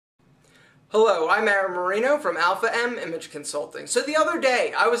Hello, I'm Aaron Marino from Alpha M Image Consulting. So the other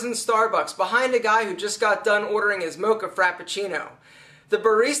day, I was in Starbucks behind a guy who just got done ordering his mocha frappuccino. The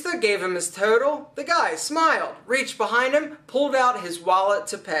barista gave him his total. The guy smiled, reached behind him, pulled out his wallet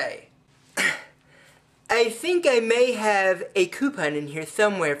to pay. I think I may have a coupon in here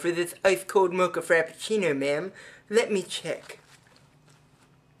somewhere for this ice-cold mocha frappuccino, ma'am. Let me check.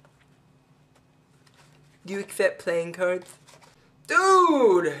 Do you accept playing cards?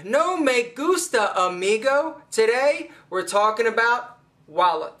 Dude, no me gusta, amigo. Today, we're talking about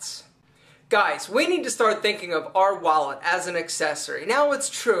wallets. Guys, we need to start thinking of our wallet as an accessory. Now, it's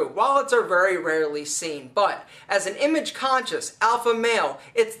true, wallets are very rarely seen, but as an image-conscious alpha male,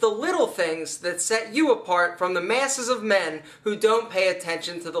 it's the little things that set you apart from the masses of men who don't pay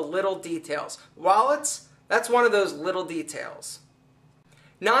attention to the little details. Wallets, that's one of those little details.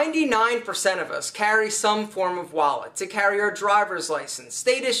 99% of us carry some form of wallet to carry our driver's license,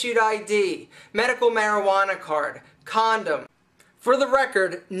 state-issued ID, medical marijuana card, condom. For the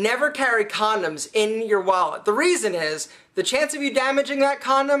record, never carry condoms in your wallet. The reason is, the chance of you damaging that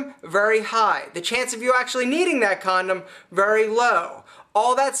condom, very high. The chance of you actually needing that condom, very low.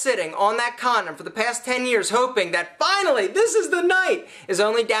 All that sitting on that condom for the past 10 years hoping that finally this is the night is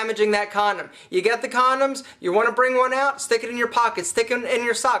only damaging that condom. You get the condoms, you want to bring one out, stick it in your pocket, stick it in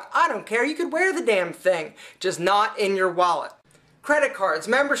your sock. I don't care, you could wear the damn thing, just not in your wallet. Credit cards,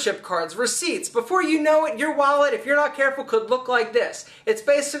 membership cards, receipts. Before you know it, your wallet, if you're not careful, could look like this. It's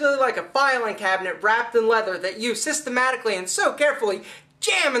basically like a filing cabinet wrapped in leather that you systematically and so carefully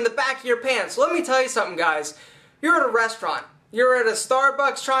jam in the back of your pants. Let me tell you something, guys. You're at a restaurant. You're at a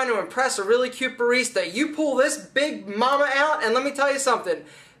Starbucks trying to impress a really cute barista. You pull this big mama out, and let me tell you something.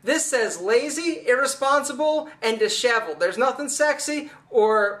 This says lazy, irresponsible, and disheveled. There's nothing sexy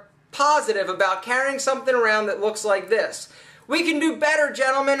or positive about carrying something around that looks like this. We can do better,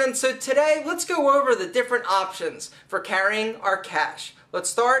 gentlemen, and so today, let's go over the different options for carrying our cash. Let's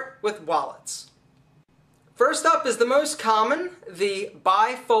start with wallets. First up is the most common, the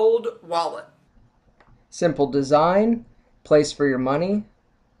bifold wallet. Simple design, place for your money,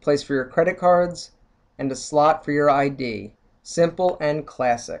 place for your credit cards, and a slot for your ID. Simple and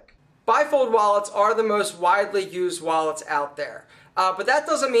classic. Bifold wallets are the most widely used wallets out there. But that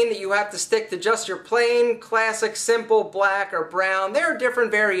doesn't mean that you have to stick to just your plain, classic, simple, black or brown. There are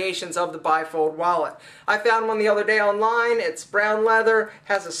different variations of the bifold wallet. I found one the other day online. It's brown leather,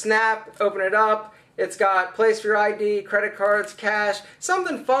 has a snap, open it up. It's got place for your ID, credit cards, cash,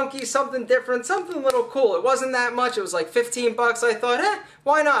 something funky, something different, something a little cool. It wasn't that much, it was like 15 bucks. I thought,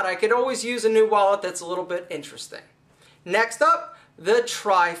 why not? I could always use a new wallet that's a little bit interesting. Next up, the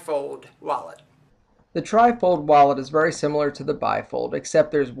trifold wallet. The trifold wallet is very similar to the bifold,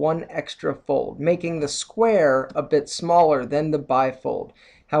 except there's one extra fold, making the square a bit smaller than the bifold.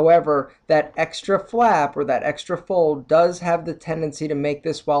 However, that extra flap or that extra fold does have the tendency to make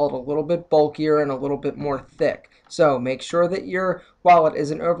this wallet a little bit bulkier and a little bit more thick. So make sure that your wallet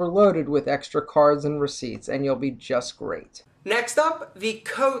isn't overloaded with extra cards and receipts, and you'll be just great. Next up, the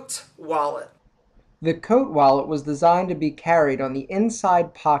coat wallet. The coat wallet was designed to be carried on the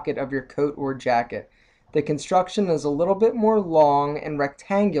inside pocket of your coat or jacket. The construction is a little bit more long and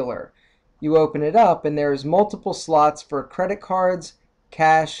rectangular. You open it up and there's multiple slots for credit cards,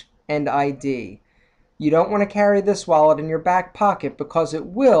 cash, and ID. You don't want to carry this wallet in your back pocket because it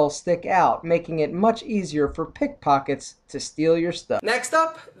will stick out, making it much easier for pickpockets to steal your stuff. Next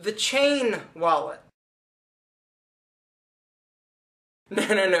up, the chain wallet.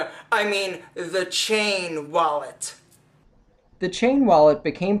 No. I mean the chain wallet. The chain wallet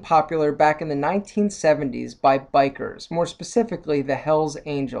became popular back in the 1970s by bikers, more specifically the Hells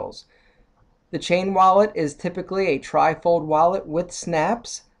Angels. The chain wallet is typically a trifold wallet with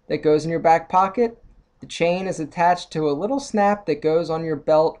snaps that goes in your back pocket. The chain is attached to a little snap that goes on your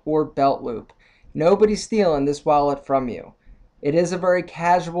belt or belt loop. Nobody's stealing this wallet from you. It is a very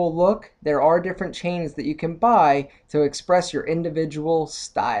casual look. There are different chains that you can buy to express your individual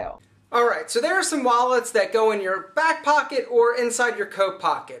style. Alright, so there are some wallets that go in your back pocket or inside your coat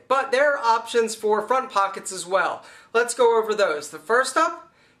pocket, but there are options for front pockets as well. Let's go over those. The first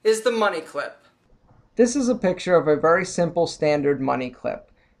up is the money clip. This is a picture of a very simple standard money clip.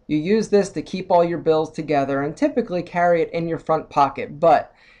 You use this to keep all your bills together and typically carry it in your front pocket,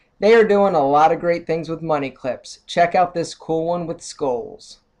 but they are doing a lot of great things with money clips. Check out this cool one with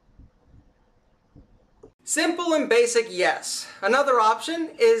skulls. Simple and basic, yes. Another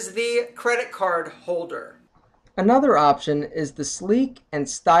option is the credit card holder. Another option is the sleek and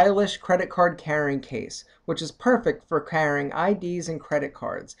stylish credit card carrying case, which is perfect for carrying IDs and credit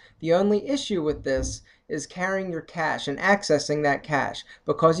cards. The only issue with this is carrying your cash and accessing that cash.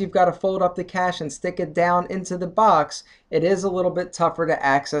 Because you've got to fold up the cash and stick it down into the box, it is a little bit tougher to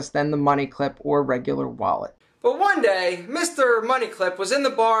access than the money clip or regular wallet. But one day, Mr. Moneyclip was in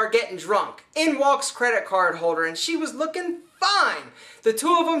the bar getting drunk. In walks credit card holder, and she was looking fine. The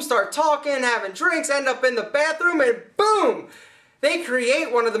two of them start talking, having drinks, end up in the bathroom, and boom! They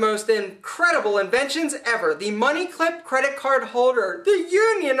create one of the most incredible inventions ever. The Moneyclip credit card holder. The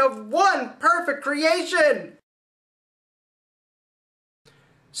union of one perfect creation!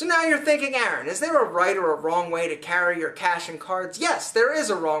 So now you're thinking, Aaron, is there a right or a wrong way to carry your cash and cards? Yes, there is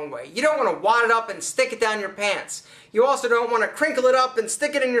a wrong way. You don't want to wad it up and stick it down your pants. You also don't want to crinkle it up and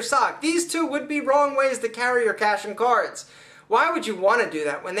stick it in your sock. These two would be wrong ways to carry your cash and cards. Why would you want to do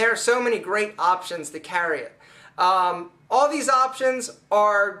that when there are so many great options to carry it? All these options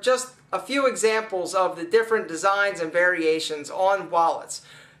are just a few examples of the different designs and variations on wallets.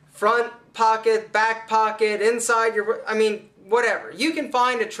 Front pocket, back pocket, inside your, whatever. You can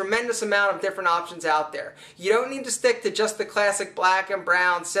find a tremendous amount of different options out there. You don't need to stick to just the classic black and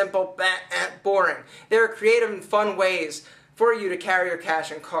brown, simple, boring. There are creative and fun ways for you to carry your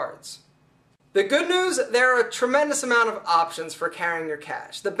cash and cards. The good news, there are a tremendous amount of options for carrying your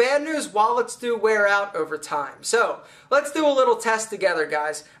cash. The bad news, wallets do wear out over time. So, let's do a little test together,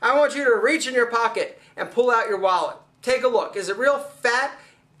 guys. I want you to reach in your pocket and pull out your wallet. Take a look. Is it real fat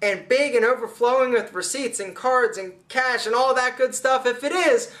and big and overflowing with receipts and cards and cash and all that good stuff? If it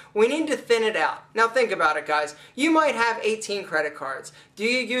is, we need to thin it out. Now think about it, guys. You might have 18 credit cards. Do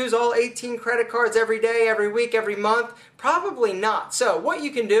you use all 18 credit cards every day, every week, every month? Probably not. So what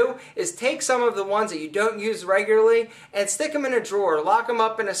you can do is take some of the ones that you don't use regularly and stick them in a drawer, lock them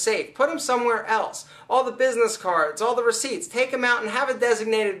up in a safe, put them somewhere else. All the business cards, all the receipts, take them out and have a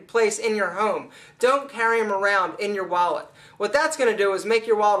designated place in your home. Don't carry them around in your wallet. What that's going to do is make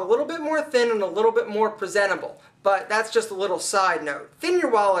your wallet a little bit more thin and a little bit more presentable. But that's just a little side note. Thin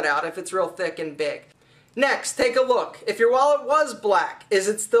your wallet out if it's real thick and big. Next, take a look. If your wallet was black, is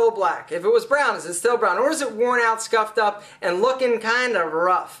it still black? If it was brown, is it still brown? Or is it worn out, scuffed up, and looking kind of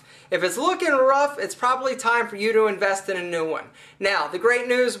rough? If it's looking rough, it's probably time for you to invest in a new one. Now, the great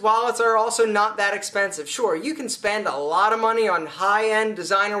news, wallets are also not that expensive. Sure, you can spend a lot of money on high-end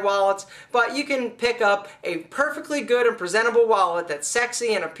designer wallets, but you can pick up a perfectly good and presentable wallet that's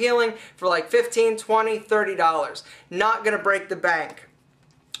sexy and appealing for like $15, $20, $30. Not gonna break the bank.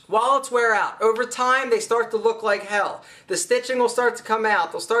 Wallets wear out. Over time, they start to look like hell. The stitching will start to come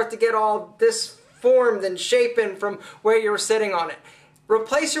out. They'll start to get all disformed and shapen from where you were sitting on it.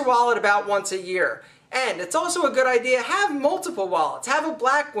 Replace your wallet about once a year. And it's also a good idea, have multiple wallets. Have a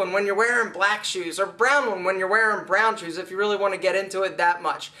black one when you're wearing black shoes, or brown one when you're wearing brown shoes if you really want to get into it that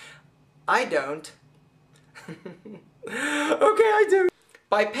much. I don't. Okay, I do.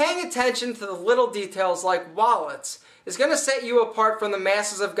 By paying attention to the little details like wallets, is going to set you apart from the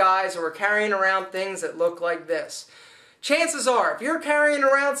masses of guys who are carrying around things that look like this. Chances are, if you're carrying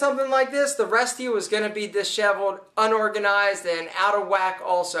around something like this, the rest of you is going to be disheveled, unorganized, and out of whack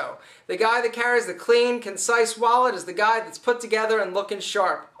also. The guy that carries the clean, concise wallet is the guy that's put together and looking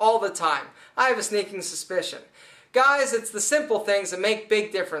sharp all the time. I have a sneaking suspicion. Guys, it's the simple things that make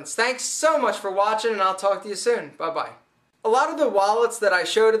big difference. Thanks so much for watching, and I'll talk to you soon. Bye-bye. A lot of the wallets that I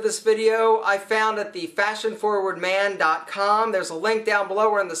showed in this video I found at the fashionforwardman.com. There's a link down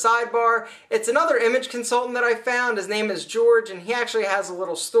below or in the sidebar. It's another image consultant that I found. His name is George, and he actually has a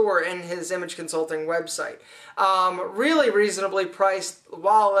little store in his image consulting website. Really reasonably priced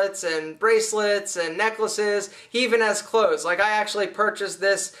wallets and bracelets and necklaces. He even has clothes. Like I actually purchased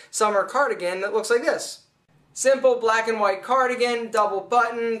this summer cardigan that looks like this. Simple black and white cardigan, double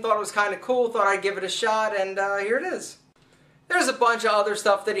button. Thought it was kind of cool. Thought I'd give it a shot, and here it is. There's a bunch of other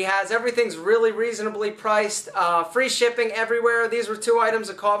stuff that he has. Everything's really reasonably priced. Free shipping everywhere. These were two items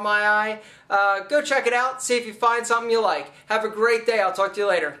that caught my eye. Go check it out. See if you find something you like. Have a great day. I'll talk to you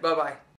later. Bye-bye.